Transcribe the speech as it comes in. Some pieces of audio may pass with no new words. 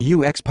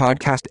UX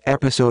Podcast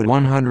Episode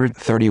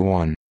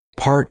 131,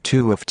 Part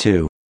 2 of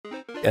 2.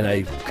 And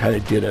I kind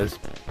of did a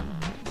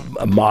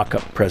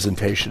mock-up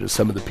presentation to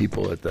some of the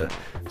people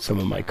some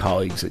of my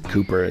colleagues at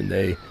Cooper, and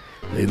they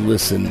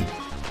listened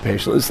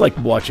patiently. It's like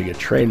watching a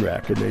train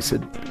wreck, and they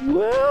said,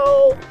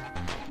 "Well,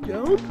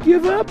 don't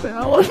give up,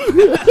 Alan."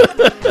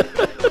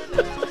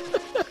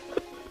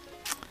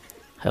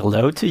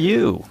 Hello to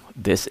you.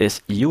 This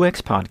is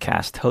UX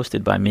Podcast,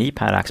 hosted by me,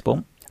 Pat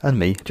Axbom. And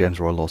me, James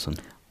Roy Lawson.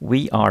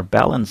 We are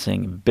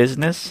balancing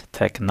business,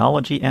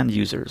 technology, and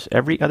users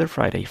every other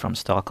Friday from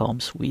Stockholm,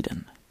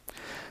 Sweden.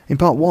 In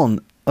part one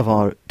of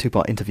our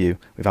two-part interview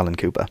with Alan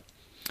Cooper,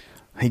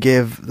 he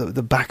gave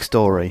the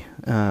backstory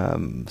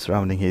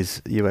surrounding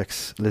his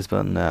UX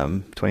Lisbon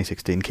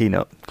 2016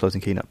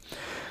 closing keynote,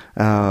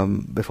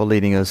 before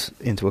leading us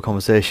into a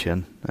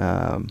conversation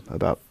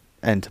about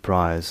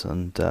enterprise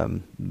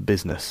and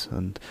business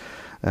and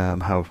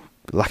how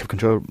lack of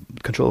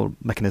control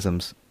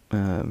mechanisms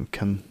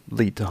can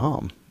lead to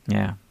harm.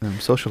 Yeah.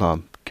 Social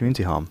harm,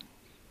 community harm.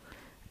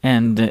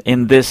 And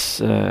in this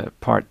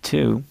part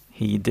two,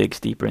 he digs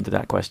deeper into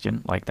that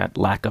question, like that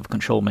lack of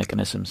control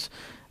mechanisms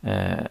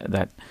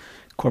that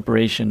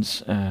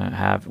corporations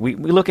have. We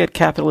look at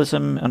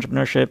capitalism,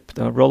 entrepreneurship,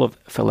 the role of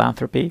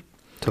philanthropy.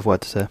 Tough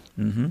word to say.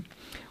 Mm-hmm.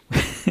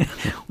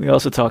 We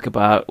also talk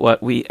about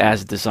what we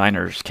as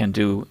designers can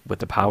do with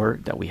the power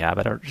that we have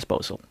at our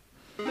disposal.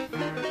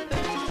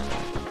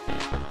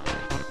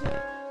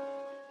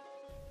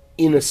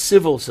 In a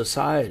civil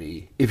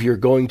society, if you're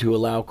going to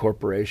allow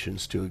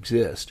corporations to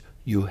exist,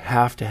 you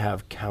have to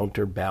have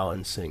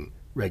counterbalancing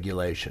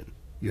regulation.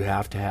 You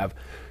have to have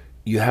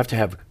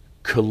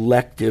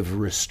collective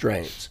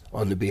restraints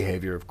on the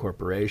behavior of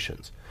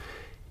corporations.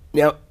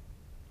 Now,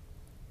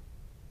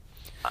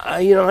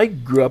 I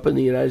grew up in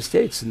the United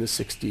States in the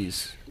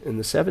 60s and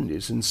the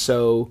 70s, and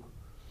so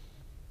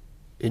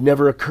it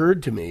never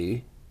occurred to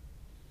me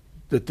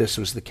that this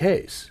was the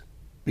case,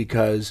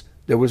 because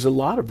there was a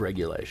lot of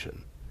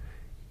regulation.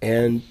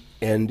 And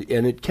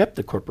it kept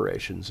the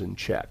corporations in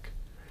check,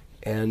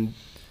 and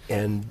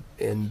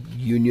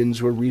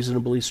unions were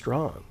reasonably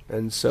strong,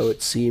 and so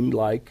it seemed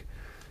like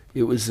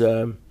it was.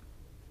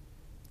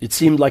 It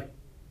seemed like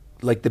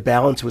the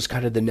balance was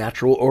kind of the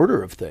natural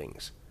order of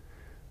things.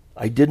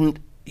 I didn't,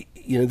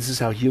 this is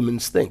how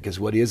humans think: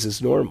 is what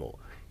is normal,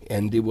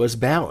 and it was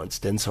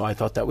balanced, and so I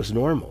thought that was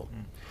normal.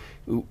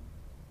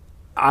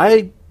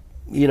 I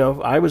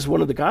was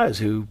one of the guys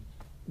who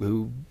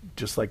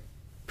just like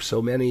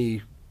so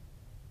many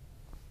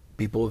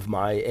people of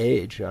my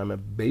age, I'm a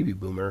baby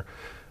boomer,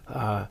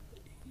 kind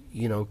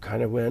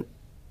of went,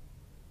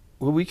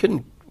 well, we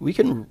can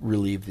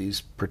relieve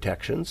these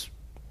protections.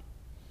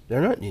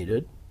 They're not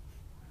needed.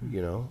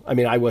 I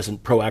mean, I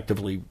wasn't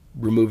proactively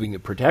removing the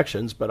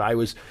protections, but I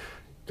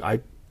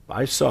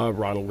saw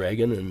Ronald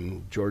Reagan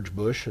and George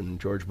Bush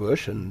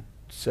and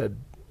said,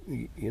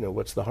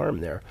 what's the harm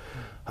there?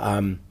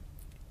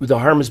 The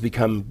harm has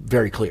become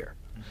very clear.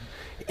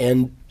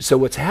 And so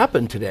what's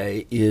happened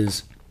today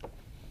is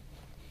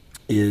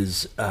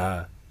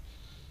I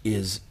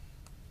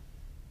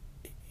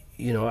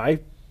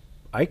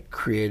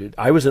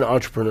was an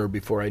entrepreneur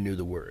before I knew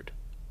the word.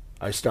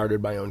 I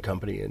started my own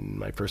company,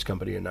 my first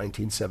company in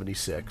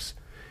 1976,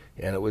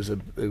 and it was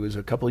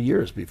a couple of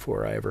years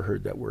before I ever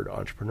heard that word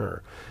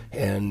entrepreneur,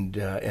 and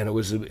it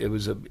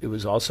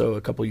was also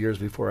a couple of years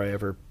before I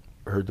ever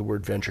heard the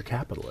word venture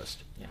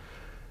capitalist. Yeah.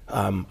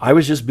 I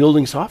was just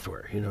building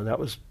software.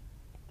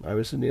 I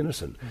was an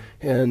innocent,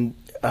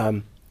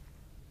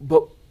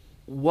 but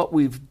what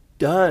we've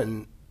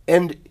done,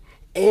 and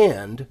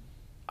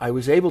I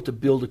was able to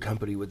build a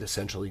company with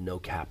essentially no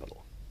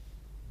capital,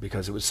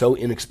 because it was so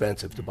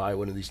inexpensive to buy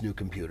one of these new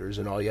computers,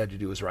 and all you had to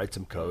do was write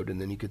some code, and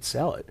then you could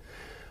sell it.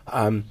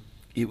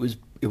 It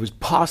was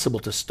possible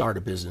to start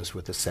a business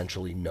with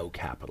essentially no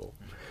capital.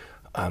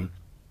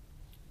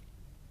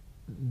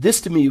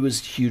 This to me was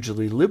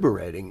hugely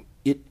liberating.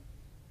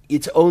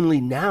 It's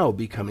only now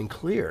becoming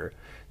clear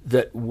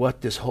that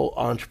what this whole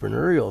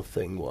entrepreneurial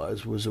thing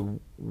was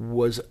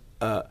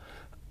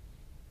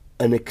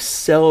an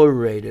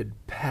accelerated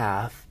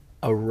path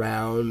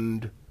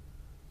around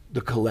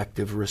the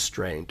collective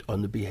restraint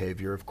on the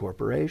behavior of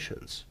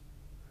corporations.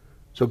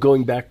 So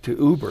going back to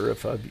Uber,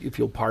 if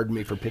you'll pardon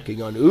me for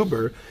picking on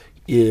Uber,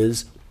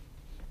 it's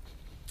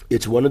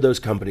one of those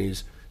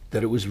companies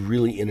that it was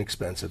really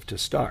inexpensive to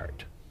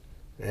start.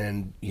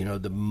 And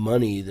the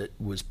money that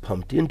was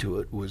pumped into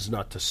it was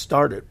not to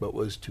start it, but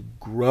was to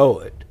grow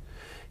it.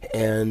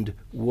 And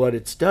what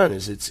it's done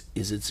is it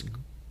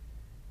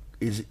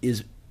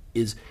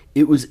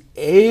was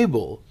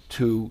able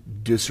to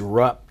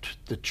disrupt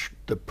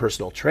the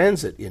personal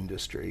transit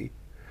industry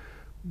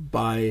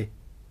by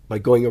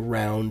going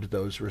around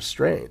those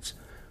restraints.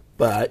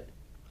 But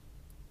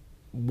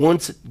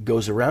once it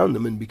goes around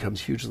them and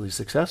becomes hugely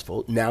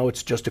successful, now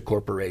it's just a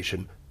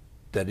corporation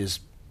that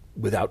is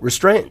without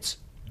restraints.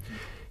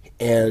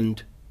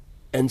 And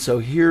so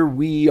here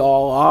we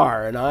all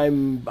are, and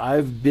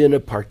I've been a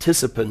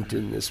participant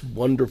in this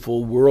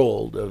wonderful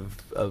world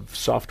of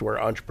software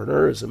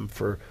entrepreneurism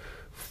for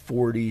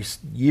 40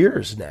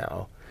 years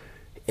now.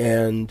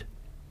 And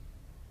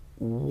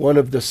one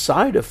of the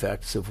side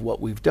effects of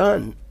what we've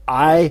done,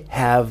 I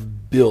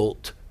have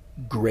built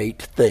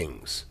great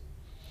things,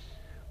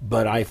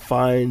 but I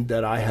find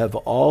that I have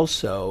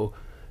also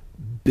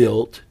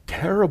built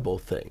terrible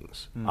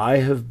things. I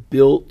have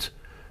built,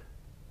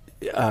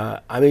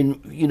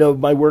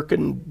 my work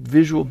in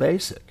Visual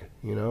Basic,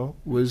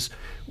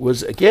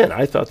 was again,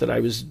 I thought that I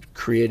was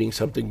creating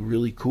something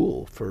really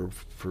cool for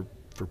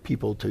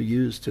people to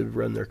use to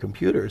run their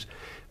computers.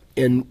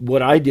 And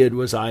what I did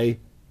was I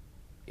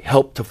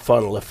helped to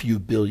funnel a few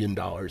 $1 billion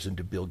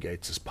into Bill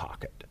Gates'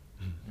 pocket.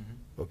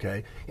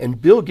 Okay?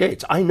 And Bill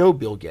Gates, I know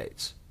Bill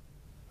Gates.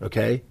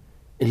 Okay?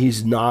 And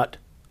he's not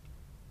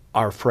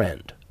our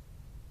friend.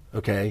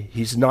 Okay?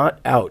 He's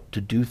not out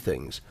to do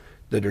things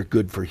that are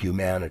good for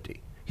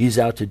humanity. He's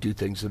out to do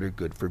things that are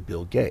good for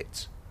Bill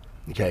Gates.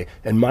 Okay?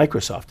 And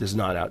Microsoft is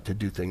not out to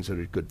do things that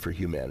are good for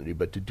humanity,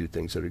 but to do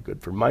things that are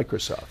good for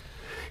Microsoft.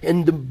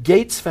 And the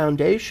Gates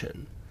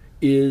Foundation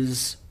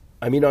is,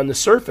 on the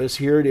surface,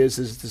 here it is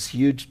this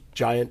huge,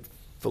 giant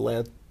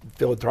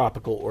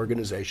philanthropical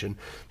organization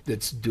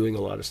that's doing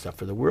a lot of stuff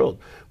for the world.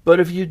 But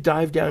if you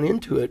dive down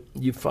into it,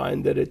 you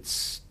find that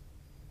it's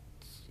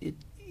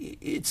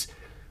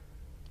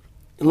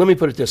let me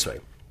put it this way.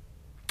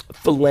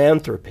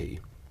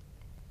 Philanthropy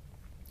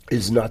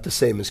is not the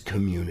same as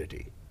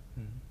community.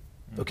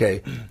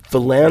 Okay?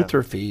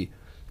 Philanthropy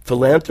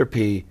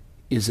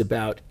is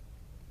about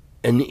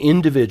an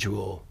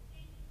individual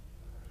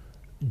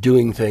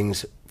doing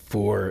things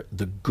for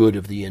the good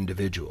of the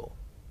individual.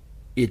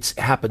 It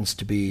happens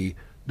to be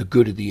the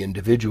good of the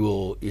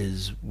individual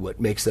is what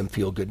makes them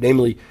feel good.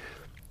 Namely,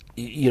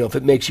 if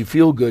it makes you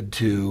feel good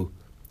to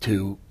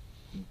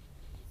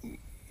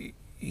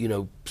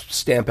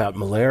stamp out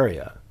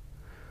malaria,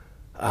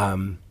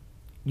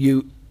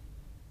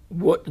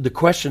 what the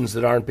questions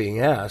that aren't being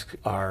asked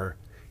are,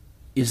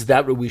 is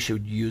that what we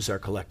should use our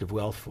collective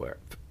wealth for?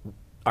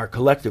 Our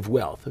collective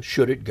wealth,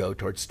 should it go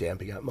towards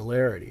stamping out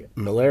malaria?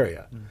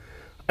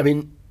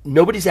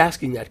 Nobody's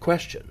asking that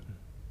question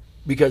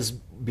because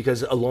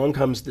along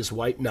comes this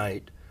white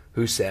knight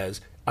who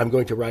says, I'm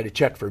going to write a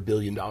check for $1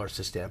 billion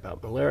to stamp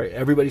out malaria.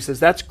 Everybody says,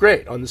 that's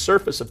great. On the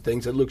surface of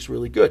things, it looks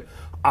really good.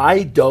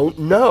 I don't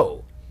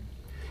know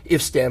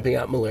if stamping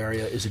out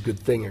malaria is a good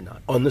thing or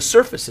not. On the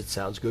surface, it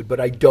sounds good, but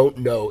I don't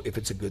know if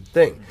it's a good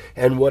thing.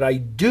 And what I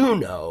do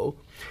know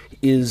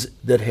is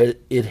that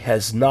it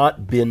has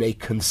not been a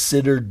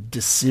considered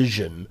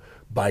decision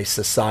by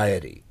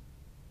society.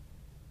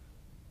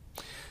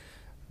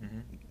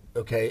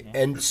 Okay?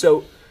 Yeah. And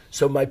so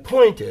my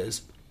point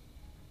is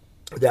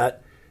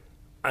that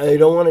I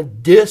don't want to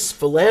diss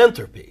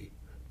philanthropy,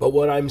 but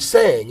what I'm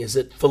saying is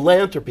that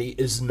philanthropy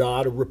is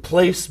not a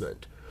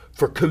replacement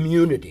for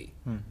community.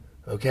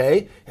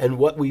 Okay? And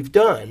what we've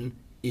done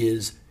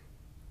is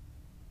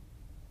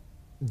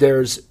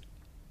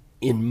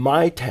in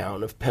my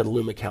town of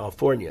Petaluma,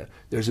 California,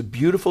 there's a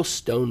beautiful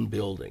stone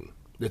building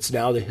that's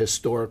now the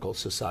Historical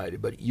Society,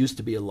 but it used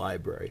to be a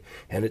library.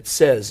 And it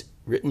says,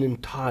 written in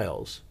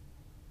tiles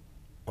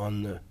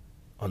on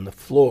the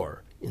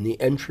floor in the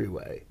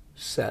entryway,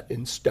 set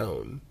in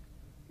stone,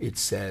 it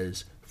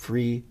says,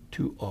 free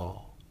to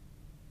all.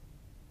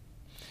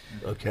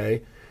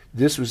 Okay?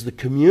 This was the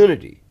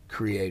community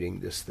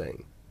creating this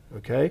thing.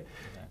 Okay?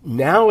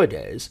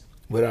 Nowadays,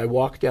 when I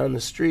walk down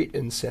the street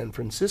in San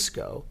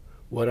Francisco,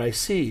 what I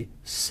see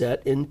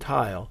set in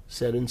tile,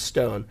 set in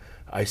stone,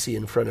 I see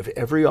in front of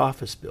every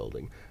office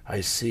building,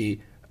 I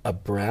see a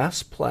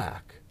brass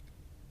plaque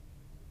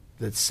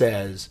that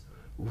says,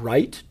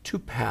 right to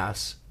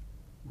pass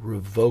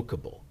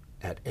revocable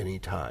at any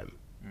time.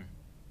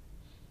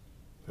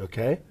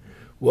 Okay?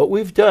 What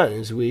we've done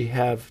is we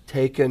have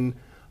taken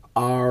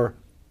our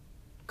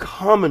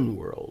common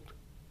world,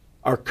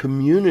 our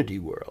community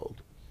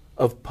world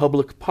of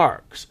public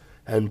parks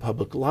and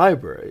public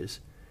libraries,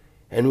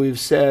 and we've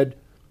said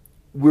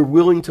we're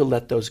willing to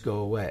let those go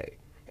away.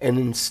 And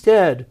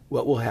instead,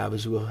 what we'll have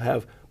is we'll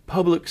have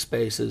public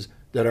spaces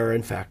that are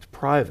in fact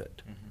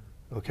private.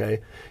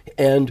 Okay?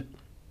 And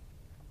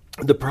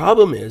the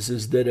problem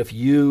is that if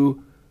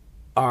you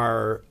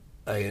are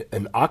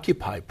an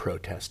Occupy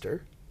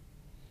protester,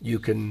 you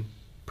can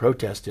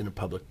protest in a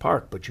public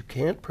park, but you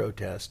can't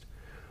protest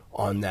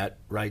on that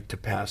right to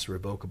pass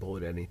revocable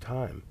at any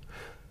time.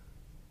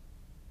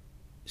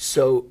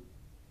 So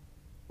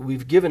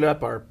we've given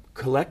up our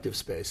collective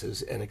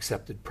spaces and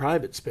accepted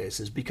private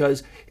spaces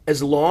because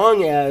as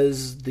long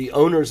as the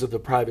owners of the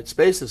private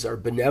spaces are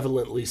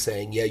benevolently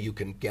saying, yeah, you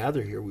can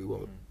gather here, we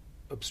won't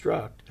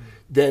obstruct,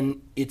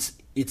 then it's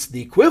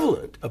the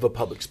equivalent of a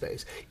public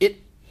space.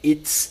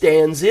 It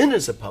stands in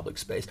as a public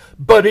space,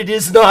 but it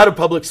is not a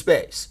public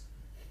space.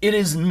 It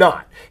is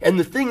not. And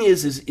the thing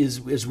is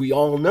as we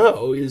all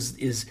know,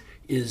 is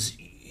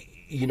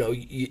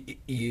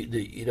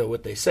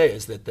what they say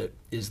is that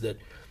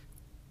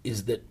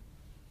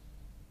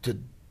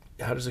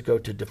how does it go?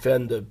 To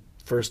defend the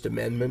First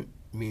Amendment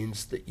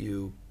means that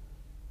you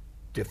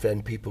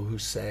defend people who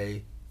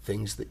say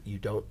things that you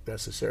don't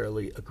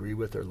necessarily agree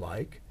with or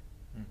like.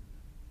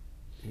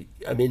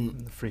 I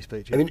mean, free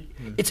speech. I mean,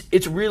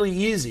 it's really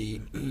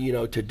easy,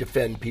 to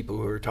defend people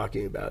who are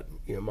talking about,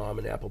 mom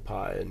and apple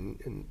pie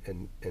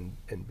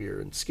and beer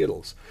and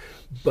Skittles.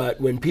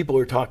 But when people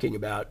are talking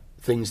about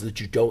things that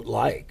you don't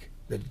like,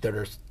 that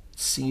are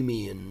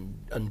seamy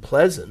and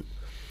unpleasant,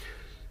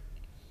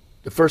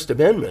 the First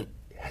Amendment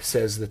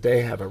says that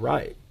they have a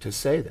right to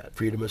say that.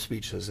 Freedom of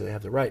speech says they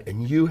have the right.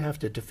 And you have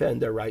to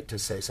defend their right to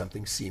say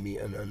something seamy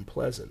and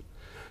unpleasant.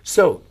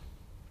 So,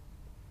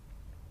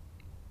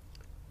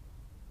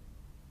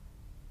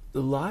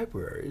 the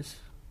libraries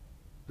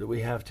that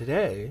we have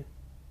today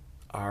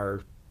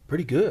are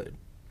pretty good,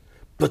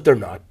 but they're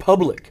not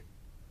public.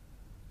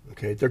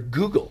 Okay, they're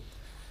Google.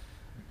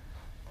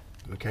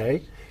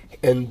 Okay,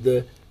 and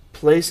the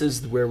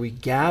places where we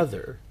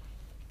gather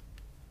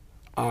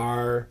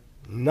are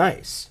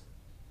nice,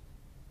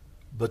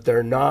 but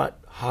they're not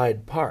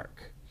Hyde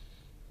Park.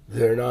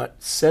 They're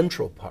not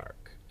Central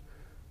Park.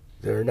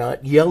 They're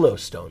not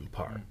Yellowstone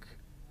Park.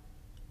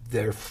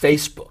 They're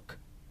Facebook.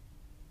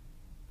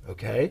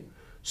 Okay?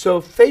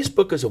 So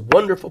Facebook is a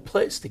wonderful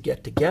place to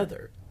get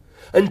together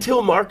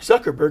until Mark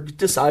Zuckerberg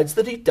decides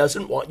that he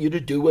doesn't want you to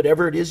do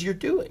whatever it is you're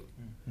doing.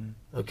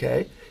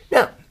 Okay?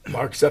 Now,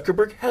 Mark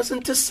Zuckerberg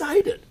hasn't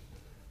decided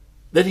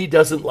that he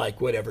doesn't like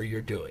whatever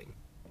you're doing.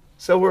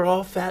 So we're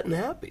all fat and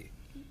happy.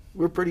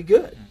 We're pretty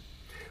good.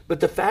 But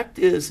the fact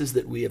is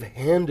that we have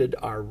handed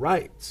our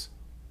rights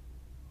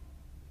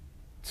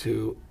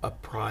to a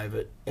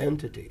private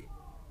entity.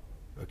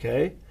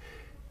 Okay?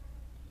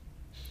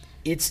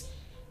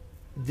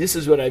 This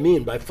is what I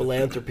mean by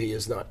philanthropy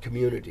is not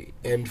community.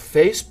 And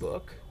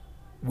Facebook,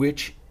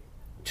 which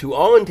to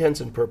all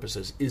intents and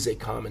purposes is a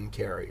common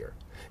carrier,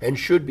 and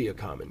should be a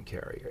common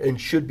carrier,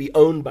 and should be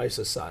owned by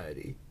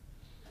society,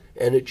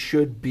 and it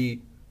should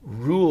be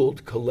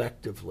ruled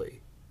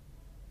collectively,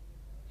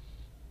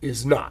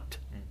 is not.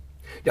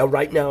 Now,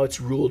 right now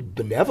it's ruled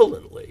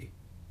benevolently,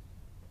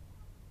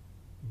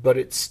 but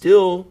it's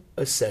still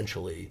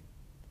essentially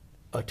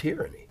a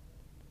tyranny,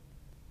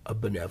 a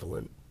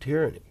benevolent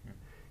tyranny.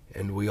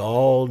 And we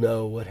all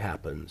know what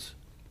happens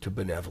to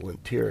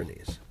benevolent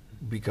tyrannies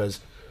because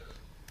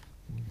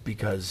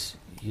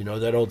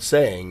that old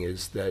saying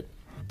is that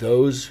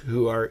those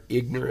who are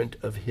ignorant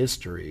of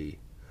history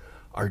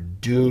are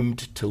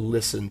doomed to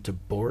listen to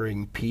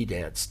boring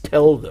pedants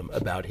tell them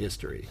about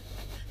history.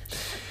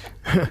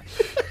 That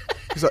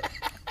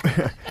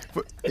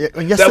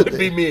would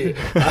be me.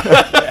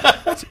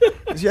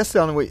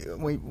 Yesterday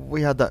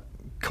we had that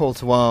call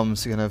to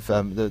arms, kind of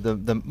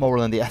the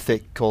moral and the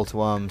ethic call to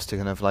arms to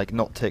kind of like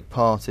not take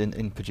part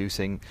in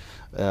producing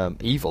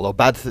evil or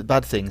bad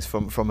things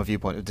from a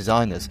viewpoint of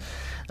designers.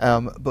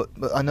 But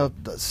I know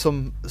that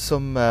some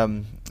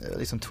at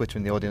least on Twitter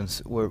in the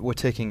audience were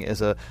taking it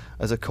as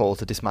a call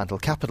to dismantle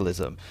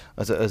capitalism,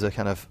 as a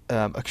kind of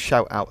a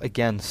shout out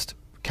against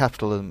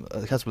capitalism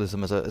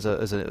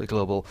as a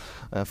global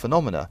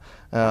phenomena.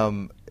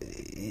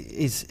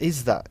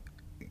 Is that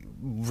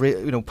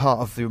part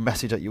of the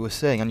message that you were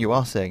saying, and you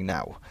are saying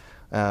now?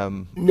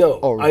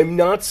 No, I'm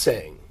not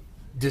saying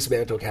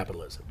dismantle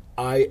capitalism.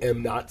 I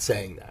am not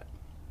saying that.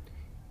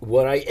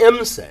 What I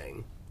am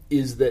saying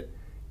is that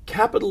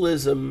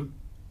capitalism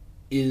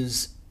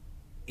is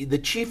the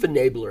chief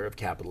enabler of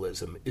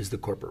capitalism is the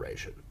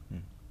corporation.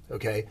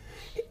 Okay?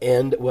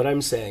 And what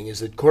I'm saying is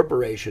that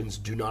corporations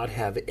do not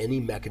have any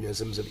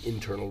mechanisms of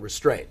internal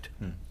restraint.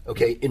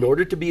 Okay? In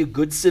order to be a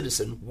good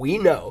citizen, we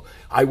know,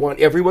 I want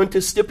everyone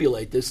to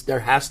stipulate this,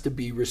 there has to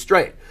be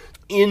restraint.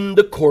 In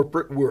the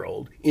corporate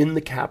world, in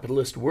the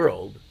capitalist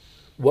world,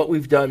 what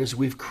we've done is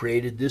we've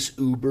created this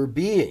uber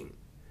being.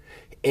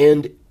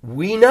 And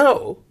we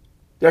know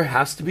there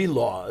has to be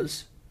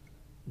laws,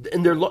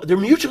 and they're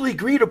mutually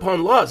agreed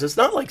upon laws. It's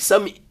not like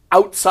some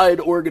outside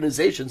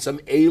organization, some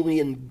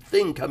alien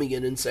thing coming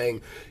in and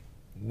saying,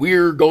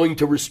 we're going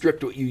to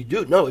restrict what you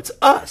do. No, it's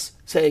us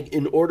saying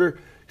in order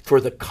for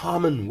the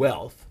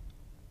commonwealth,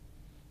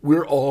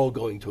 we're all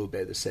going to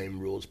obey the same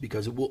rules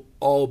because it will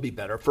all be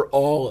better for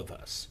all of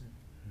us.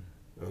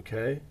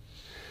 Okay?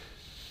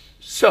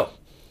 So,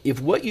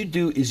 if what you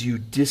do is you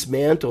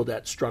dismantle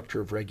that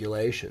structure of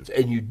regulations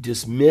and you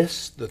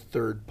dismiss the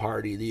third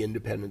party, the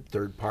independent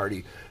third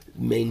party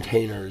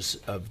maintainers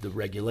of the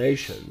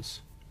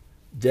regulations,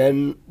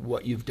 then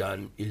what you've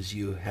done is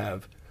you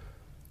have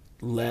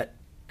let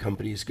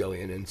companies go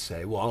in and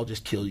say, well, I'll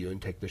just kill you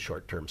and take the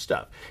short-term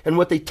stuff. And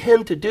what they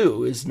tend to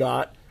do is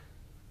not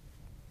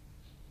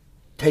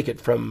take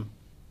it from,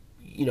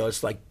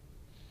 it's like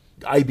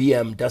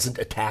IBM doesn't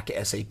attack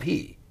SAP.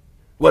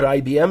 What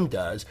IBM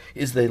does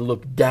is they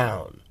look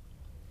down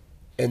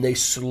and they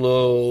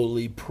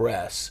slowly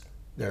press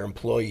their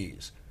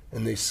employees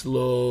and they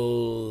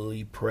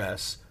slowly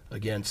press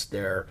against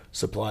their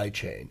supply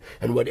chain.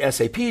 And what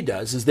SAP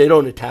does is they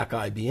don't attack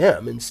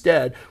IBM.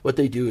 Instead, what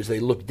they do is they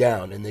look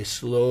down and they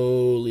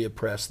slowly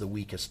oppress the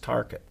weakest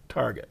target.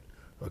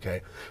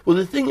 Okay? Well,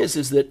 the thing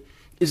is that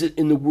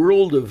in the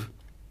world of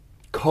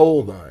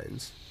coal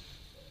mines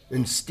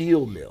and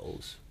steel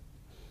mills,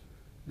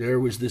 there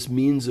was this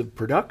means of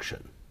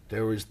production.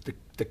 There was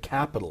the the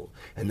capital,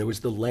 and there was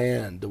the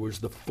land, there was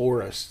the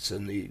forests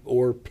and the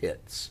ore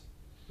pits,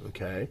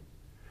 okay?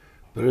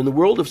 But in the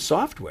world of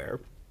software,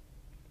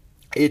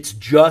 it's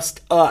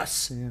just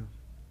us. Yeah.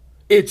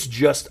 It's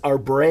just our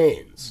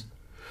brains.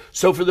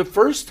 So for the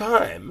first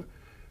time,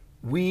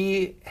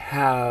 we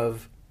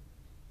have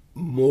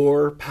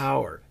more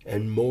power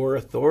and more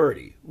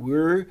authority.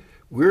 We're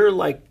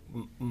like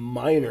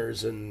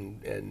miners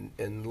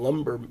and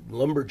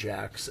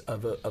lumberjacks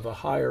of a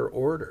higher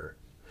order.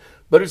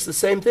 But it's the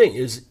same thing.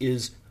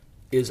 Is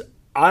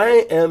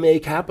I am a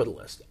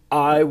capitalist.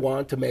 I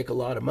want to make a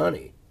lot of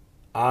money.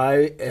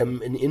 I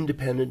am an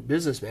independent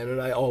businessman,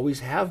 and I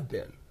always have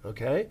been.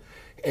 Okay,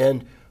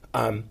 and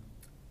I'm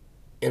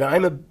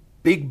a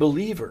big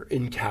believer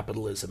in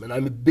capitalism, and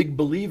I'm a big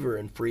believer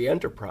in free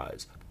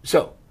enterprise.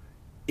 So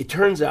it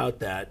turns out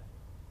that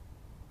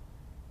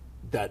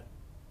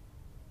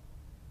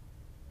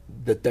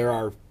there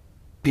are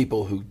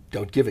people who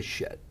don't give a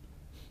shit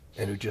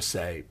and who just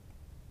say,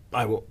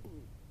 I will.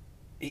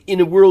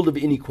 In a world of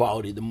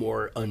inequality, the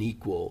more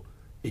unequal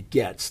it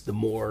gets, the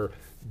more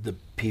the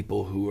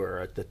people who are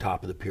at the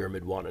top of the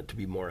pyramid want it to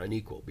be more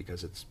unequal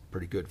because it's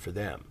pretty good for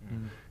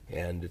them.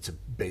 And it's a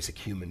basic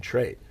human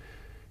trait.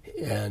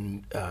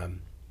 And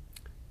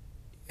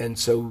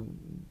so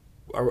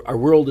our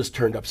world is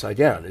turned upside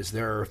down.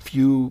 There are a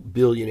few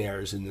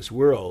billionaires in this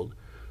world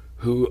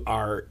who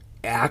are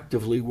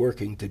actively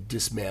working to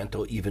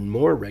dismantle even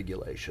more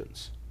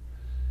regulations.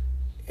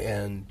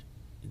 And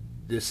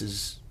this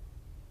is,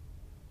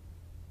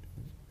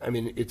 I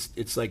mean,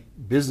 it's like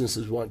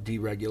businesses want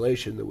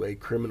deregulation the way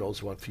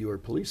criminals want fewer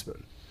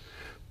policemen.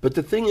 But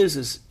the thing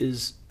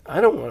is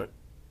I don't want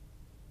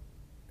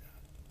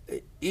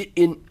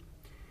in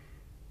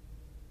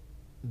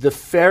the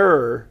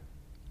fairer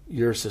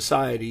your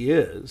society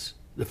is,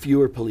 the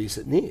fewer police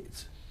it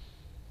needs.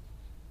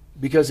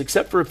 Because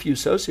except for a few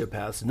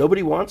sociopaths,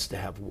 nobody wants to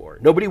have war.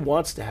 Nobody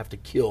wants to have to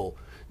kill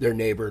their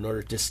neighbor in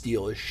order to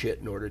steal his shit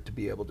in order to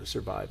be able to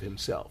survive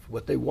himself.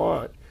 What they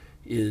want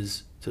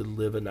is to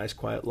live a nice,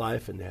 quiet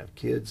life and have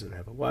kids and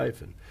have a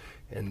wife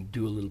and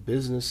do a little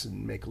business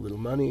and make a little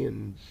money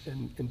and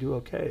do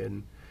okay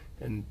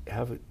and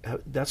have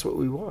that's what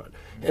we want.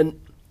 And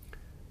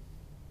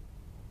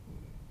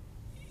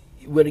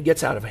when it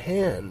gets out of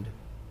hand,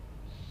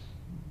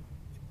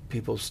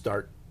 people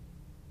start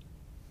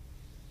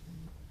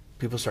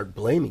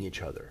blaming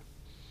each other,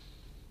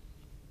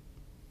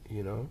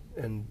 you know,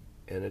 and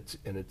it's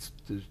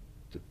the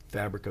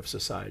fabric of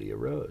society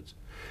erodes.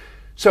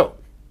 So,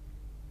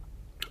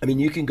 I mean,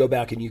 you can go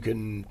back and you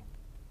can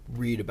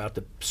read about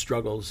the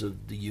struggles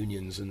of the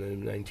unions in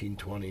the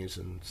 1920s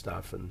and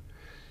stuff, and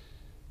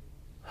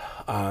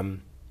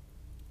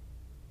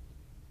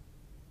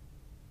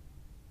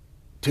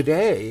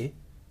today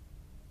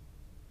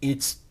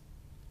it's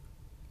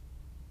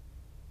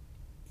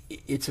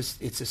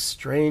a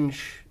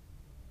strange.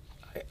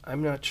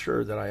 I'm not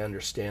sure that I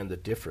understand the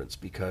difference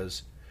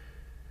because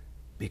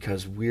we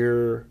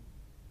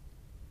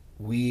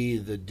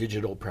the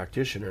digital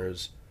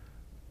practitioners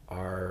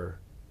are.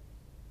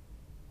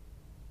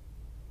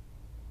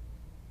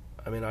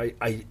 I mean, I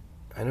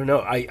don't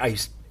know.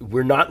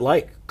 We're not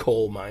like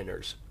coal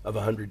miners of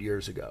 100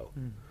 years ago.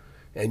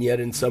 And yet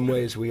in some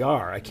ways we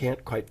are. I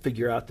can't quite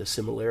figure out the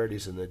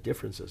similarities and the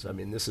differences. I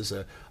mean, this is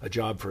a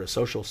job for a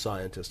social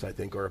scientist, I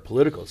think, or a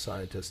political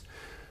scientist.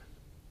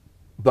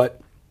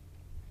 But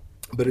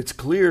it's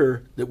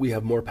clear that we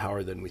have more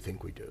power than we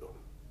think we do.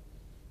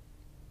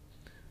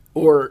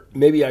 Or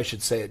maybe I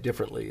should say it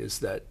differently, is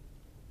that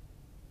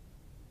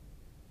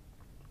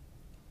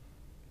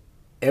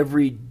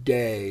every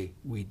day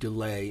we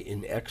delay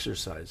in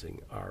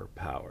exercising our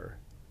power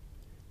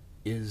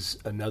is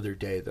another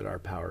day that our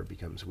power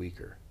becomes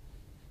weaker.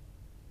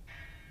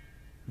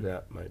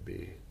 That might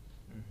be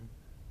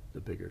the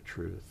bigger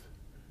truth.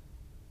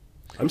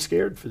 I'm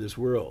scared for this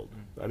world.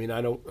 I mean,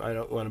 I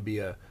don't want to be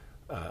a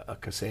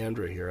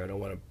Cassandra here. I don't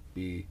want to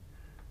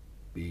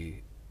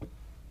be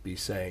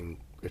saying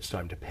it's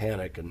time to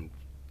panic and,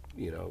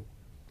 you know,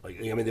 like,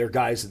 I mean, there are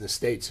guys in the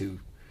States who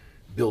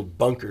build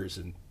bunkers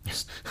and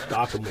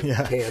stock them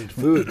with canned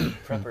food.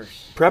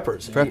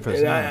 Preppers. And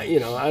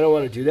I don't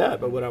want to do that.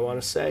 But what I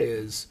want to say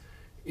is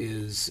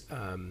the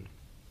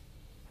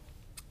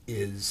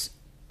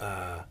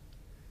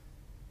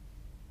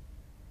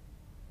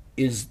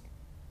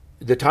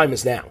time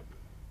is now.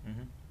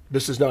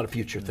 This is not a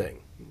future thing.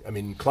 I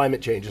mean,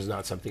 climate change is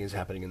not something that's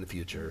happening in the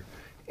future,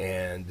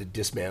 and the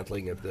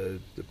dismantling of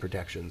the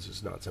protections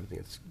is not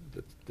something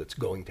that's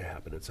going to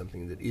happen. It's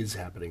something that is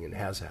happening and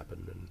has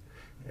happened,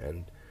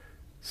 and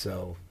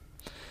so.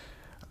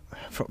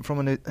 From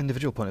an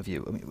individual point of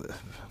view, I mean,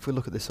 if we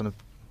look at this over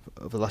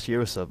the last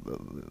year or so,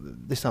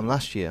 this time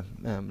last year,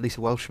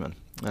 Lisa Welshman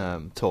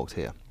talked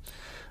here,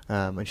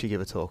 and she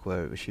gave a talk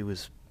where she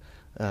was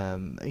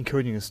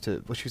encouraging us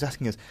to. Well, she was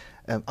asking us,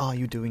 "Are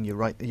you doing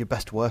your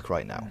best work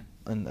right now?"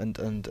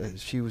 And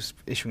she was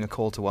issuing a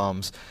call to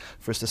arms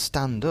for us to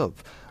stand up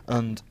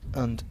and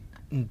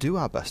do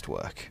our best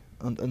work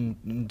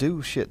and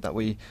do shit that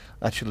we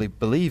actually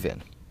believe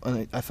in.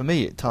 and for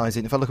me it ties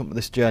in. If I look at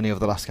this journey over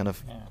the last kind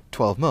of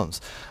 12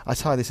 months, I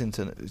tie this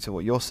into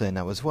what you're saying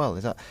now as well.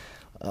 Is that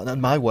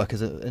and my work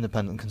as an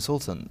independent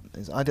consultant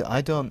is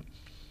I don't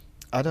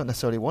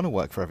necessarily want to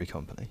work for every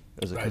company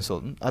as a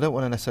consultant. I don't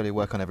want to necessarily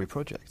work on every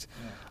project.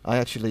 I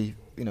actually,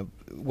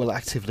 will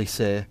actively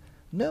say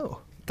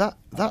no.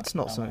 That's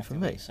not something for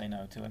me. Say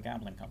no to a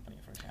gambling company,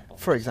 for example.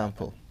 For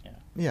example,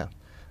 yeah.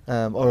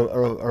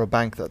 Or a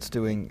bank that's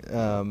doing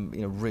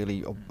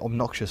really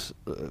obnoxious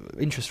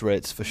interest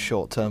rates for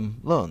short-term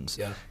loans.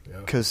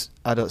 Because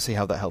I don't see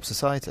how that helps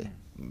society.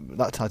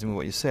 That ties in with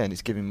what you're saying.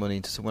 It's giving money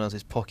into someone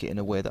else's pocket in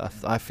a way that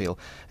I feel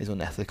is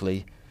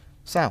unethically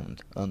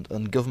sound,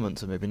 and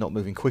governments are maybe not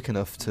moving quick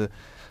enough to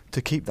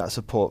keep that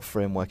support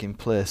framework in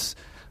place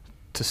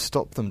to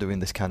stop them doing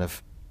this kind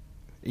of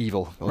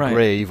evil or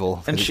grey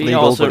evil. And it's she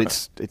legal, also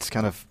but it's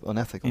kind of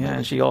unethical. Yeah,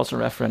 and she also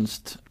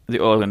referenced the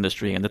oil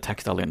industry and the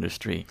textile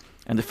industry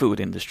and the food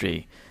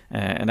industry,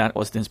 and that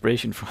was the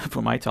inspiration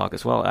for my talk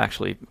as well.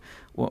 Actually,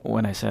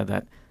 when I said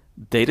that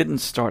they didn't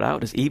start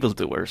out as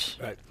evildoers,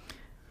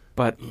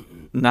 but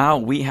now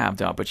we have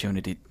the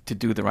opportunity to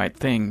do the right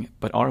thing.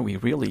 But are we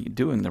really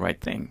doing the right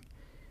thing?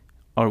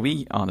 Are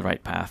we on the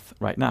right path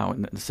right now?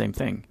 And the same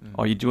thing.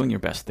 Are you doing your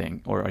best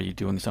thing, or are you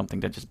doing something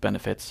that just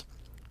benefits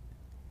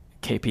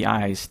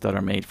KPIs that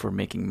are made for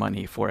making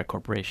money for a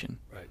corporation?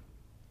 Right.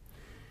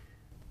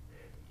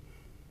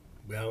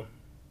 Well,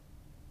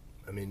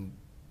 I mean,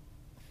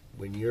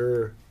 when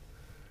you're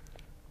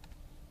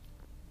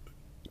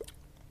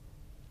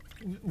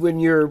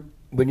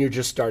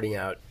just starting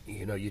out,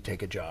 you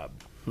take a job,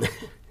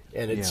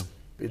 and it's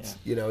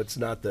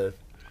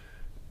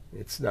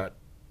not.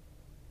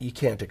 You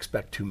can't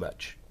expect too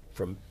much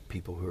from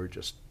people who are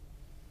just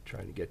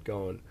trying to get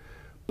going.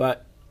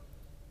 But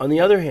on the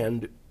other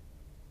hand,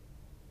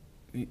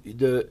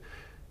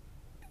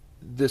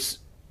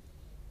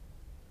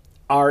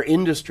 our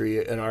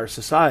industry and our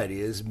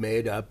society is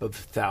made up of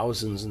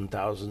thousands and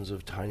thousands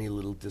of tiny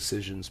little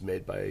decisions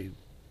made by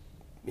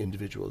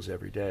individuals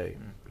every day,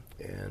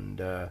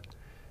 and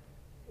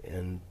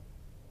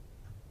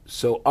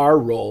so our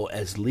role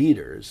as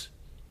leaders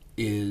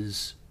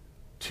is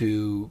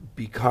to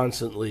be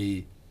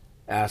constantly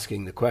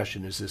asking the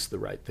question, is this the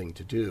right thing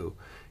to do,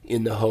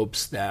 in the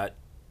hopes that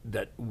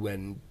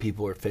when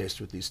people are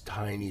faced with these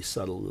tiny,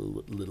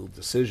 subtle little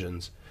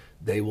decisions,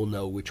 they will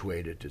know which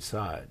way to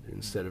decide,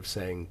 instead of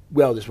saying,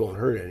 well, this won't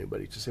hurt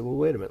anybody, to say, well,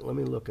 wait a minute, let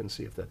me look and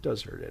see if that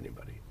does hurt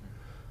anybody,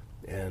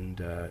 and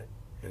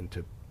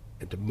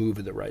to move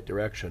in the right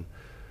direction.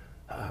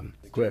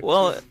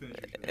 Well,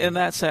 in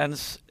that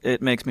sense,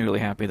 it makes me really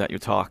happy that your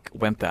talk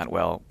went that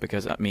well,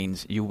 because that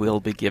means you will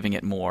be giving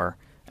it more,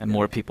 and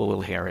more people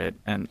will hear it,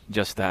 and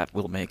just that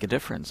will make a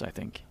difference, I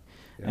think.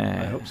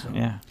 I hope so.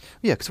 Yeah,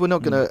 because we're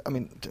not going to. I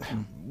mean,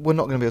 we're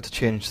not going to be able to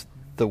change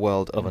the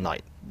world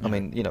overnight. I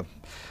mean,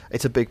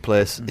 it's a big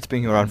place. It's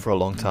been around for a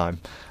long time,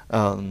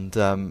 and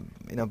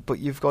but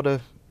you've got to.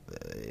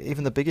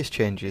 Even the biggest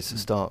changes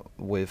start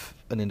with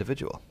an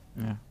individual.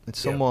 Yeah. It's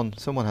someone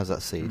has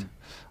that seed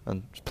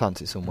and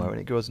plants it somewhere, and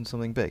it grows into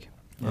something big.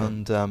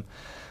 And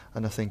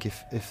I think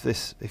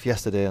if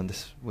yesterday and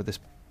with this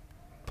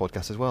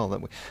podcast as well,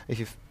 that if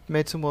you've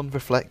made someone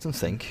reflect and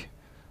think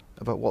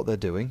about what they're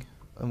doing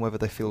and whether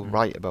they feel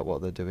right about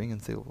what they're doing,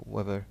 and feel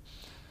whether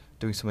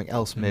doing something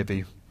else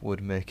maybe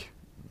would make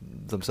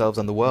themselves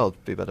and the world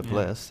be a better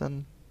place,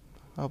 then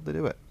I hope they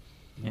do it.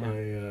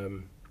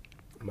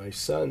 My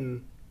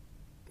son,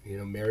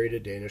 married a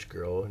Danish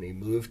girl, and he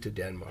moved to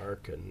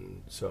Denmark,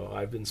 and so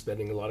I've been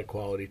spending a lot of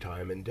quality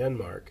time in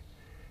Denmark.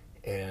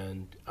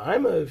 And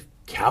I'm a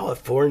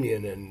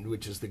Californian, and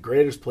which is the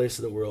greatest place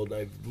in the world.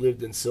 And I've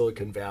lived in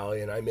Silicon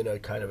Valley, and I'm in a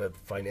kind of a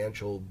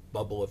financial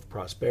bubble of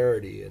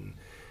prosperity, and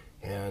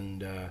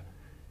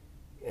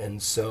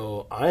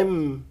so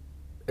I'm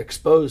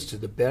exposed to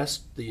the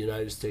best the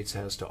United States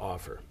has to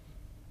offer.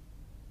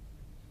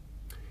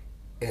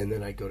 And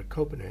then I go to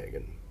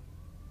Copenhagen,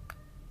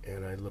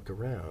 and I look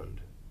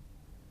around,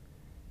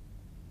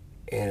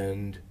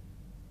 and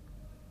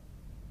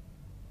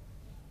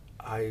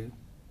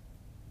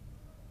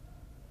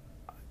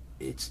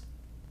it's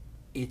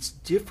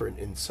different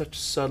in such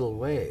subtle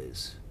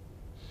ways,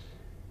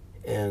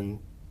 and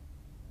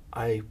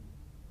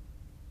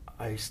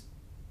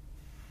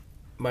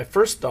my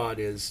first thought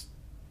is,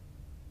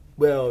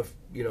 well, if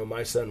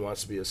my son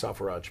wants to be a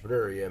software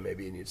entrepreneur,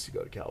 maybe he needs to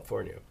go to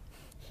California.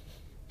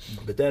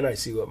 But then I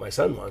see what my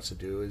son wants to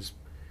do is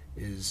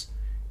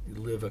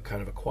live a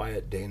kind of a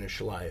quiet Danish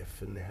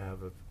life, and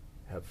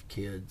have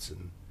kids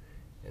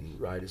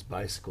and ride his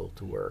bicycle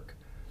to work.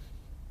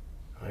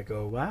 I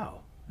go,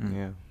 wow.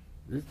 Yeah.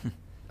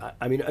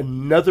 I mean,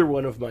 another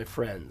one of my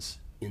friends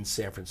in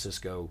San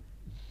Francisco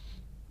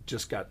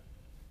just got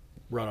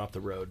run off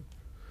the road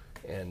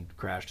and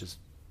crashed his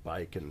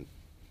bike and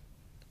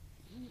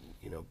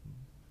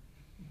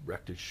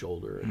wrecked his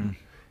shoulder and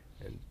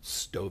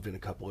stove in a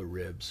couple of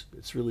ribs.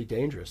 It's really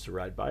dangerous to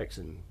ride bikes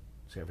in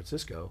San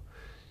Francisco.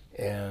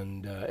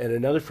 And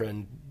another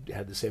friend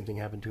had the same thing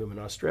happen to him in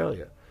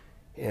Australia.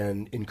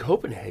 And in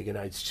Copenhagen,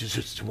 I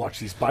just watch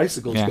these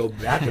bicycles Yeah. go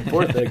back and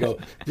forth. And I go,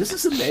 this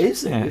is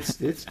amazing. Yeah.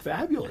 It's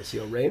fabulous.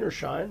 Rain or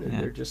shine, and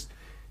they're just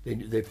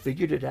they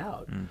figured it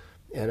out.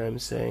 And I'm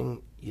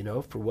saying,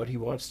 for what he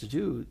wants to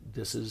do,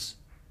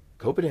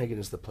 Copenhagen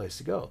is the place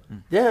to go.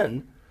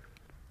 Then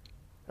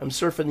I'm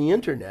surfing the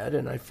internet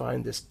and I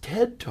find this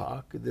TED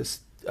talk.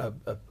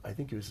 I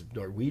think it was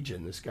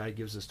Norwegian. This guy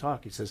gives this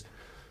talk. He says,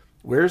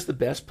 "Where's the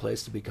best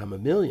place to become a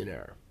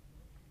millionaire?"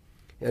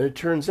 And it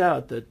turns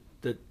out that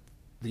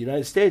the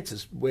United States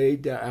is way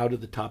out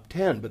of the top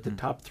 10, but the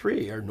top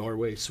 3 are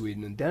Norway,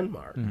 Sweden, and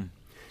Denmark.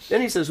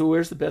 Then he says, well,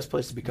 where's the best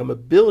place to become a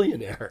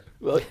billionaire?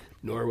 Well,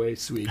 Norway,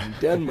 Sweden,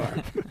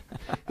 Denmark.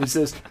 He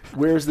says,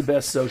 where's the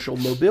best social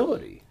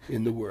mobility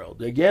in the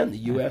world? Again, the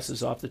U.S.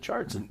 is off the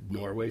charts, in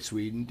Norway,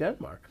 Sweden,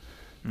 Denmark.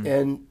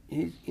 And,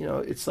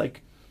 it's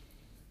like,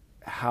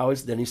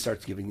 then he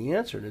starts giving the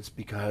answer, and it's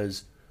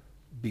because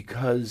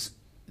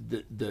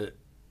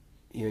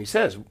he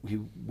says,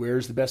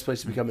 where's the best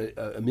place to become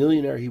a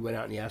millionaire? He went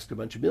out and he asked a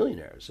bunch of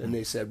millionaires. And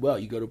they said, well,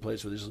 you go to a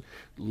place where there's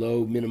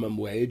low minimum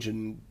wage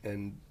and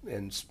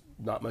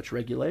not much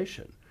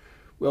regulation.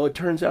 Well, it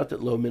turns out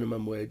that low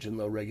minimum wage and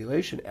low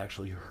regulation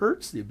actually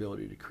hurts the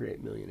ability to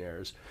create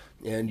millionaires.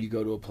 And you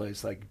go to a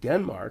place like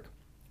Denmark,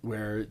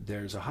 where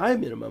there's a high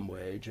minimum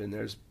wage and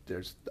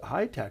there's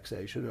high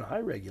taxation and high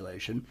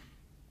regulation.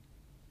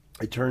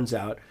 It turns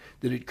out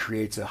that it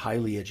creates a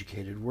highly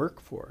educated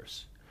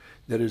workforce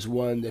that is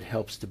one that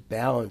helps to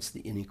balance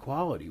the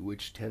inequality,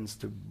 which tends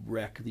to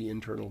wreck the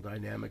internal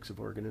dynamics of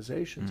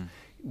organizations,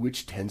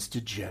 which tends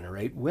to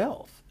generate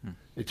wealth.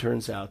 It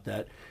turns out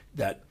that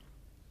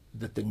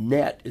the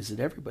net is that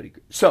everybody.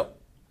 So,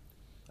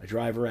 I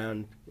drive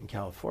around in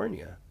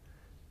California.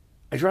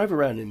 I drive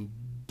around in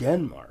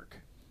Denmark,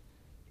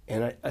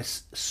 and I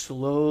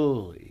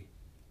slowly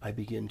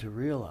begin to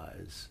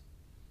realize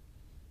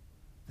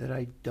that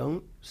I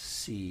don't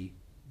see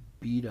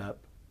beat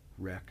up,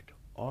 wrecked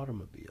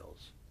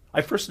automobiles.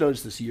 I first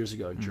noticed this years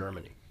ago in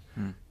Germany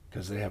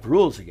because they have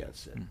rules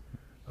against it.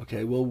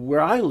 Okay, well,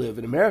 where I live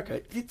in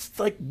America, it's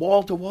like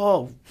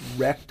wall-to-wall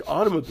wrecked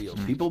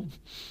automobiles. People,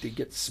 they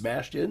get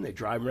smashed in, they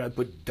drive around,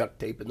 put duct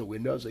tape in the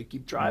windows, they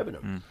keep driving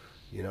them,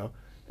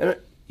 And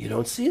you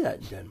don't see that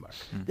in Denmark.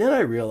 Then I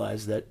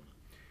realized that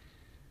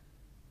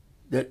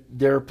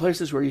there are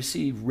places where you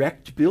see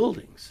wrecked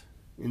buildings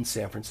in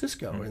San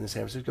Francisco or in the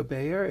San Francisco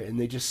Bay Area, and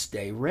they just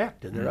stay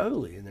wrecked and they're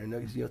ugly, and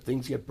they're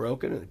things get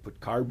broken and they put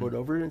cardboard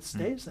over it and it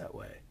stays that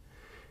way.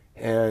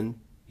 And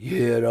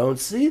you don't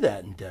see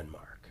that in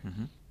Denmark.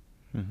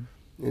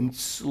 And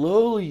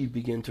slowly you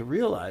begin to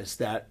realize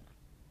that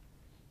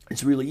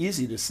it's really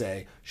easy to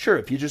say, sure,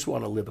 if you just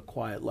want to live a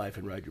quiet life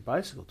and ride your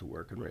bicycle to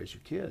work and raise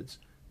your kids,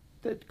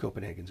 that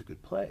Copenhagen's a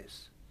good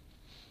place.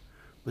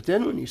 But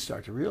then when you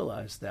start to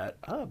realize that,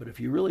 but if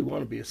you really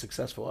want to be a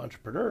successful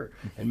entrepreneur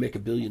and make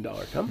 $1 billion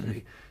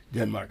company,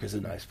 Denmark is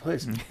a nice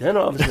place. Then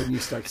all of a sudden you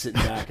start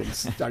sitting back and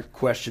start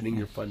questioning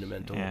your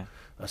fundamental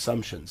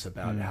assumptions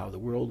about how the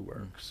world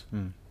works.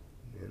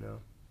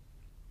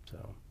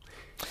 So,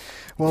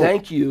 well,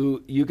 thank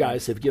you. You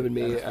guys have given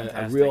me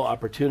a real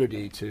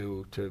opportunity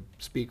to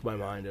speak my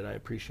mind, and I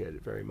appreciate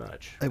it very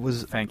much.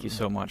 Thank you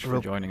so much for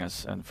joining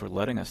us and for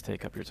letting us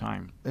take up your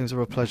time. It was a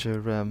real pleasure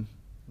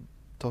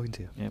talking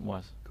to you. It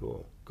was.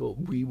 Cool.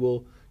 We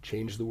will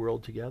change the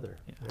world together.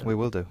 Yeah. We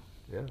will do.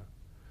 Yeah.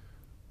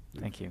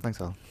 Thank you.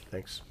 Thanks, Al.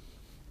 Thanks.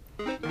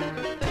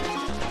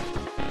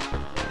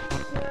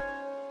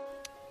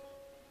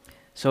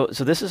 So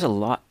this is a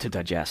lot to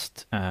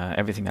digest,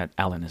 everything that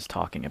Alan is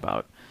talking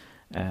about.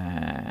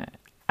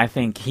 I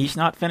think he's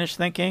not finished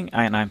thinking,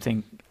 and I'm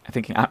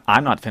thinking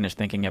I'm not finished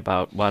thinking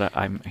about what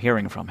I'm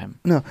hearing from him.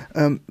 No,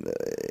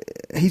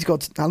 Alan's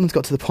got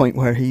to the point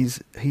where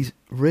he's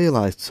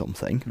realised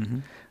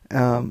something.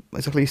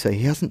 Exactly, you say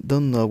he hasn't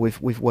done though with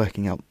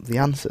working out the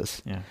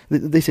answers. Yeah.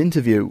 This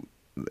interview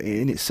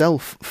in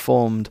itself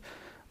formed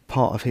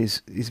part of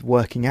his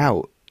working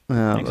out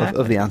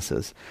of the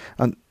answers,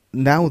 and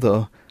now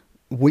though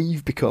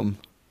we've become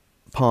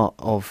part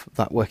of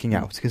that working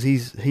out because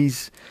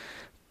he's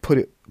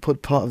put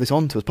part of this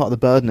onto us. Part of the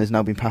burden has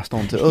now been passed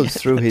on to us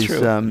through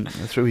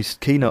his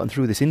keynote and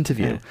through this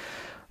interview. Yeah.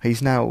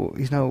 He's now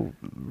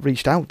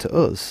reached out to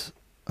us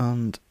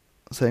and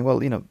saying, well,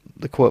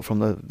 the quote from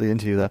the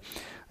interview there,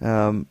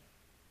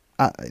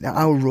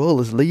 our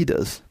role as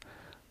leaders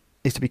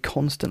is to be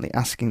constantly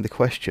asking the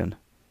question,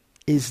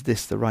 is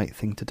this the right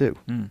thing to do?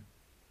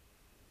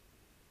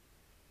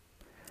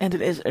 And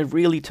it is a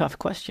really tough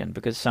question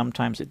because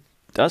sometimes it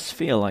does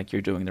feel like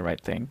you're doing the right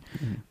thing,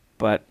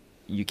 but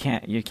you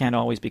can't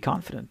always be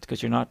confident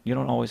because you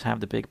don't always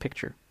have the big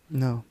picture.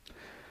 No,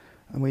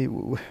 and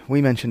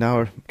we mentioned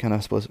our kind of,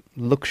 I suppose,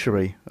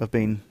 luxury of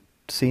being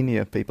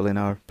senior people in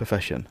our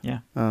profession,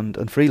 and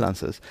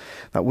freelancers,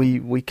 that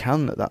we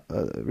can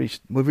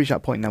we've reached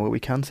that point now where we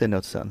can say no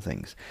to certain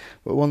things.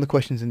 But one of the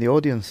questions in the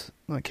audience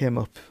that came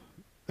up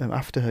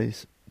after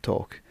his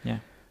talk,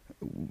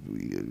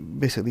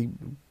 basically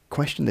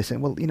questioned this,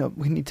 saying, well,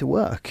 we need to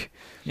work.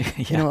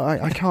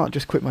 I can't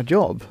just quit my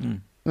job.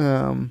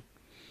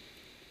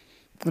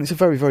 And it's a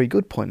very, very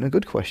good point and a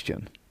good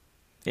question.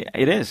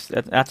 It is.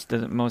 That's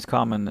the most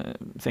common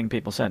thing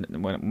people said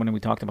when we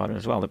talked about it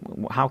as well.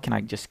 How can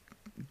I just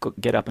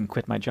get up and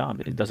quit my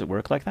job? Does it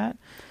work like that?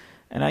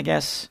 And I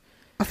guess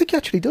I think it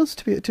actually does.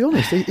 To be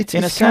honest, it's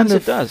in a kind sense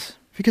of, it does.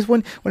 Because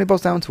when it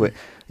boils down to it,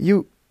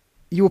 you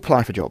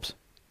apply for jobs.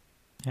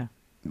 Yeah.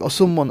 Or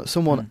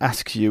someone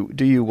asks you,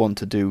 do you want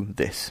to do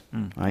this?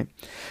 Right?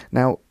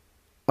 Now,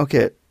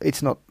 okay,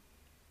 it's not.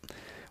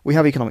 We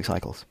have economic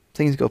cycles.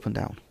 Things go up and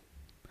down.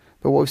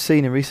 But what we've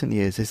seen in recent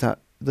years is that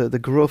the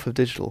growth of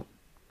digital,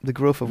 the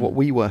growth of what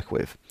we work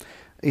with,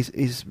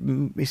 is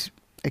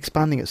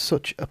expanding at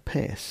such a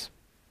pace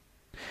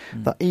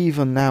that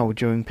even now,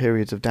 during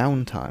periods of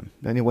downtime,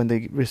 when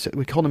the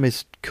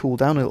economies cool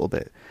down a little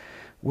bit,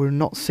 we're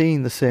not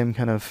seeing the same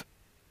kind of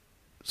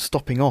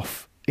stopping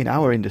off in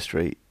our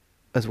industry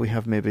as we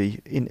have maybe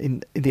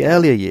in the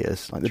earlier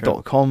years, like the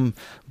dot-com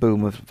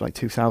boom of like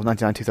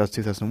 1999, 2000,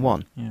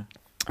 2001. Yeah.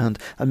 And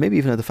maybe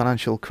even the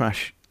financial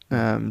crash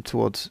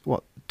towards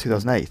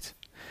 2008.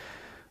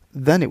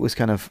 Then it was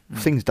kind of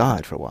things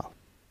died for a while,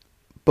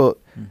 but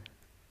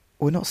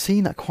we're not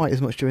seeing that quite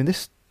as much during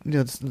this.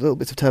 There's little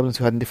bits of turbulence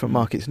we had in different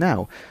markets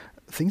now.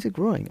 Things are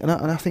growing, and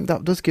I think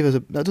that does give us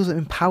that does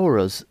empower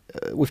us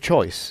with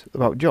choice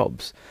about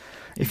jobs.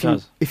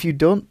 If you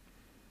don't,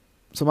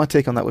 so my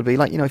take on that would be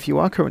like, if you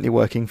are currently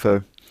working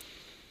for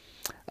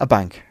a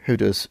bank who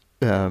does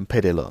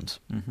payday loans,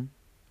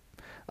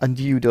 and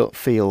you don't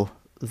feel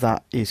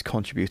that is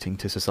contributing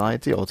to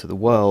society or to the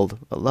world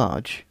at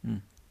large,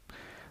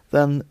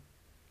 then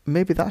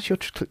maybe that's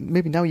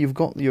maybe now you've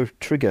got your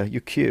trigger,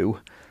 your cue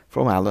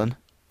from Alan,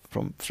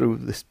 through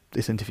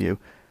this interview,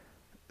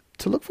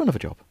 to look for another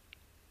job.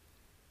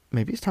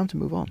 Maybe it's time to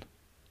move on.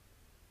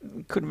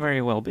 Could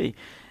very well be.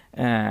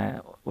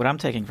 What I'm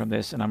taking from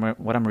this, and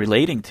what I'm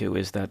relating to,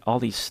 is that all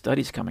these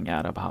studies coming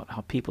out about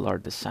how people are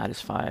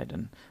dissatisfied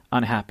and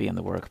unhappy in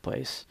the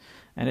workplace,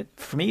 and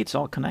for me, it's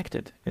all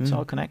connected. It's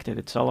all connected.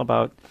 It's all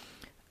about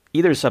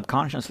either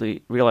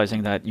subconsciously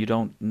realizing that you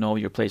don't know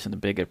your place in the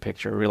bigger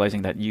picture,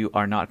 realizing that you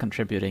are not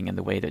contributing in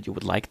the way that you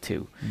would like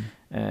to,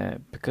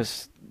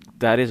 because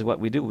that is what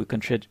we do. We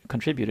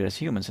contribute as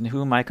humans. And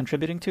who am I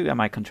contributing to? Am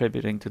I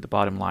contributing to the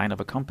bottom line of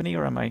a company,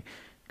 or am I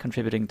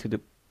contributing to the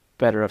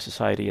better of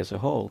society as a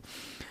whole?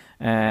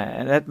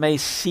 That may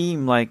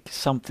seem like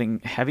something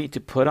heavy to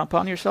put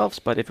upon yourselves,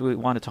 but if we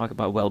want to talk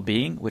about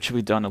well-being, which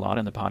we've done a lot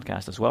in the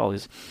podcast as well,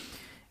 is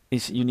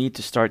you need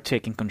to start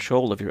taking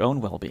control of your own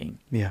well-being.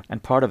 Yeah.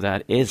 And part of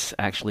that is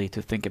actually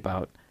to think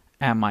about,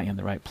 am I in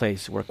the right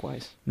place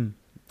work-wise? Am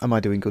I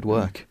doing good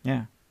work?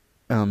 Yeah.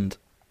 And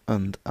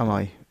am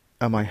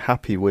I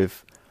happy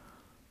with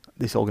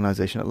this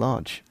organization at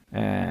large?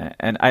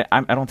 And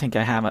I don't think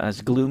I have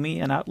as gloomy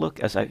an outlook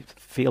as I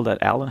feel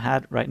that Alan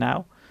had right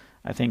now.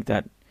 I think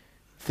that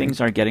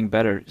things are getting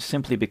better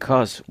simply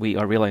because we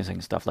are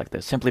realizing stuff like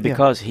this, simply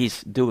because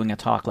he's doing a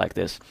talk like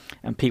this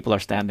and people are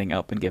standing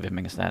up and giving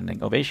him a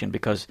standing ovation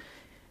because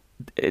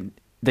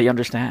they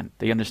understand.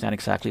 They understand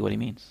exactly what he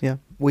means. Yeah,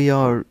 we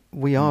are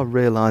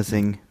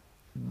realizing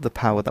the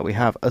power that we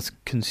have as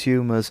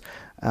consumers,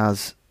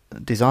 as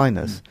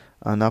designers,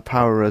 and our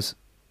power as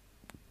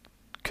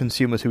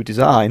consumers who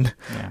design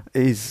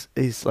is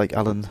like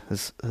Alan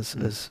has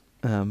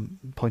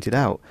pointed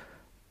out,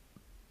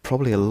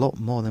 probably a lot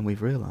more than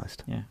we've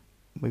realized. Yeah,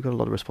 we've got a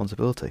lot of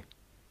responsibility.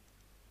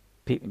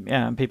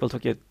 People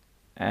took it.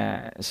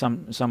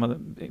 Some of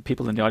the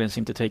people in the audience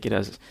seem to take it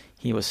as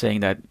he was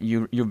saying that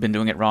you've been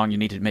doing it wrong. You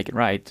need to make it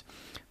right.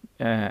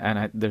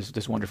 There's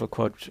this wonderful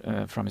quote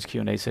from his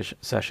Q&A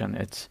session.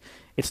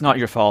 It's not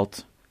your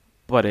fault,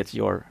 but it's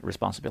your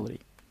responsibility.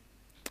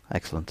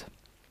 Excellent.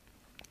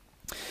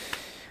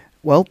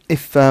 Well,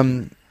 if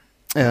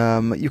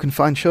you can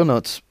find show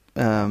notes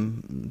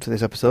to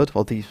this episode,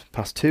 or these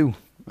past two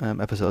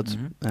episodes,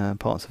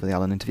 parts of the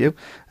Alan interview,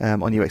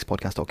 on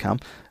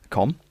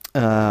uxpodcast.com.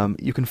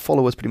 You can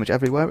follow us pretty much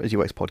everywhere as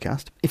UX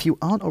Podcast. If you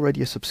aren't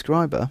already a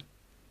subscriber,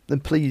 then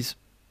please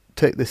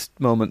take this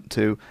moment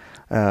to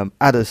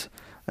add us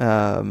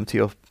to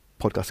your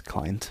podcast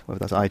client, whether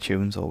that's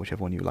iTunes or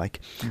whichever one you like.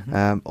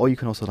 Or you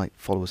can also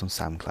follow us on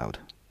SoundCloud.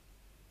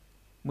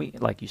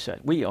 Like you said,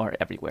 we are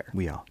everywhere.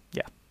 We are.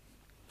 Yeah.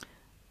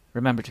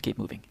 Remember to keep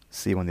moving.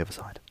 See you on the other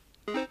side.